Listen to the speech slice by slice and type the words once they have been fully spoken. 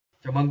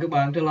Chào mừng các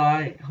bạn trở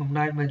lại. Hôm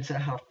nay mình sẽ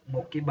học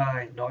một cái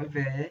bài nói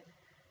về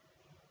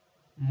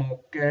một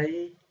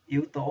cái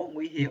yếu tố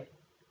nguy hiểm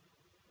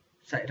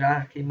xảy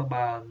ra khi mà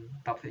bạn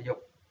tập thể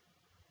dục.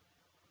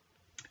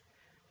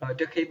 Rồi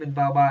trước khi mình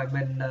vào bài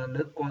mình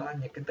lướt qua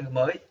những cái từ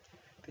mới.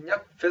 Thứ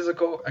nhất,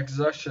 physical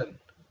exertion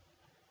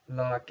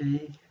là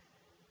cái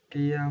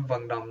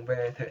vận động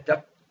về thể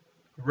chất.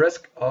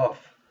 Risk of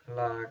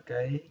là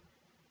cái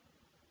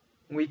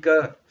nguy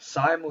cơ.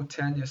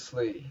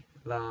 Simultaneously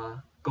là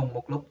cùng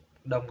một lúc,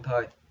 đồng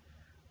thời.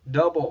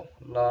 Double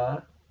là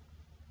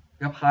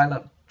gấp 2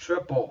 lần,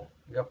 triple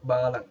gấp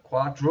 3 lần,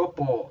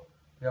 quadruple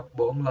gấp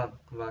 4 lần,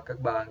 và các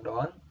bạn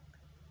đoán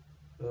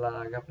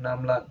là gấp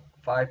 5 lần,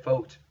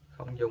 fivefold,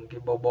 không dùng cái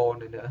bobo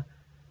này nữa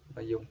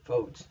mà dùng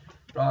fold.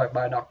 Rồi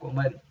bài đọc của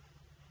mình.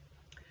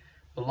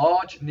 A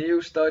large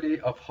new study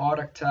of heart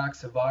attack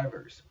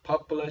survivors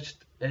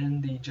published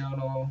in the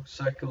journal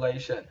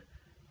Circulation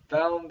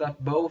found that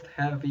both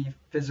heavy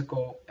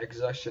physical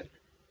exertion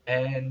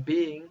and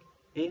being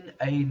in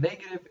a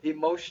negative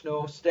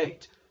emotional state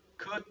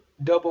could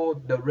double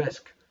the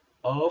risk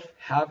of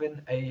having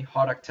a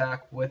heart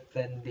attack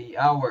within the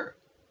hour.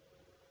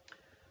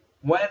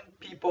 When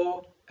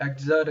people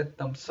exerted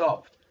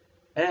themselves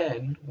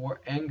and were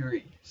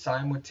angry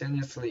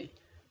simultaneously,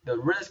 the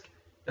risk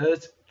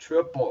is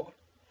triple.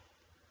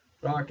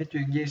 Rồi cái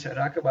chuyện gì xảy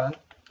ra các bạn?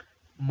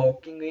 Một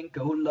cái nghiên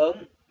cứu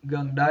lớn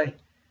gần đây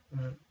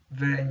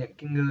về những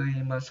cái người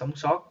mà sống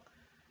sót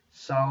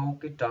sau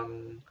cái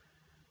trận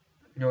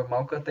nhồi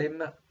máu cơ tim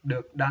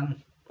được đăng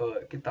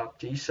bởi cái tạp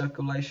chí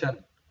Circulation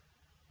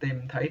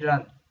tìm thấy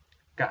rằng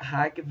cả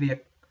hai cái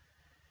việc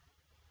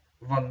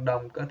vận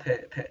động cơ thể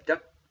thể chất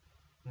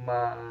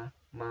mà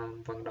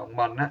vận động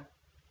mạnh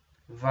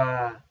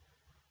và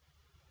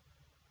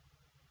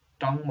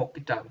trong một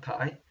cái trạng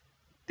thái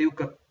tiêu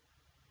cực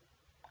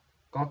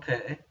có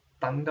thể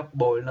tăng gấp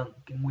bội lần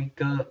cái nguy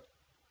cơ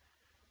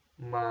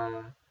mà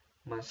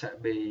sẽ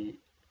bị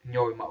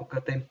nhồi máu cơ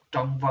tim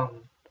trong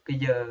vòng cái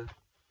giờ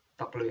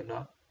tập luyện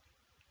đó.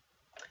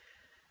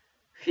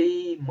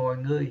 Khi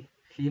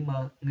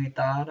mà người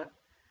ta đó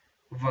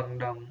vận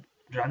động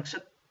ráng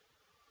sức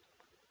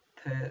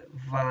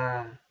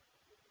và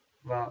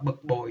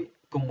bực bội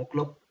cùng một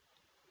lúc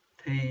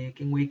thì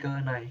cái nguy cơ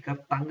này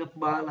tăng gấp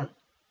 3 lần.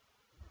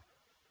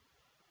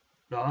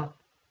 Đó,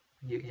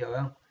 dữ dội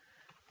không?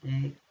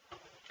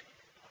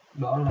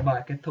 Đó là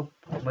bài kết thúc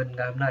của mình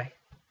ngày hôm nay.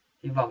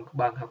 Hy vọng các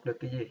bạn học được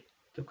cái gì.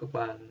 Chúc các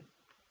bạn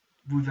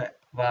vui vẻ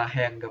và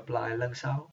hẹn gặp lại lần sau.